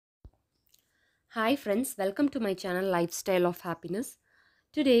Hi friends, welcome to my channel Lifestyle of Happiness.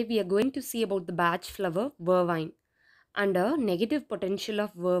 Today we are going to see about the batch flower Vervain. Under negative potential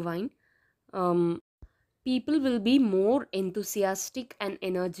of Vervain, um, people will be more enthusiastic and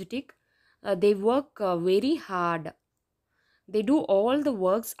energetic. They work very hard. They do all the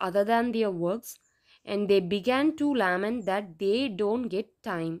works other than their works, and they began to lament that they don't get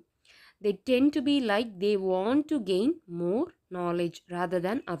time. They tend to be like they want to gain more knowledge rather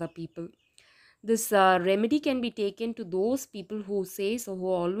than other people. This remedy can be taken to those people who says or who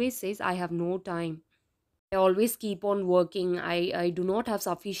always says I have no time. I always keep on working. I do not have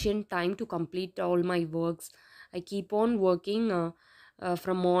sufficient time to complete all my works. I keep on working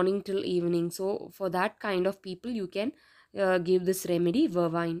from morning till evening. So for that kind of people you can give this remedy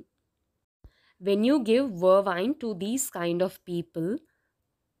Vervain. When you give Vervain to these kind of people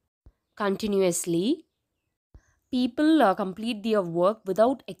continuously, people complete their work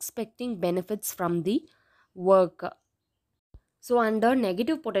without expecting benefits from the work. So, under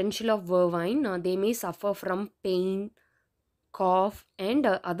negative potential of Vervine, they may suffer from pain, cough, and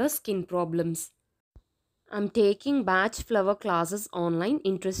other skin problems. I'm taking batch flower classes online.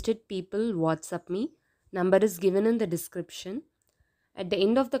 Interested people WhatsApp me. Number is given in the description. At the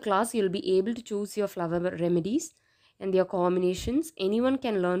end of the class, you'll be able to choose your flower remedies and their combinations. Anyone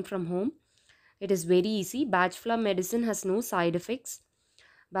can learn from home. It is very easy. Batch flower medicine has no side effects.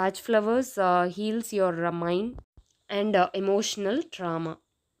 Batch flowers heals your mind and emotional trauma.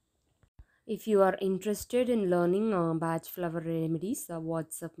 If you are interested in learning batch flower remedies,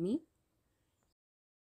 WhatsApp me.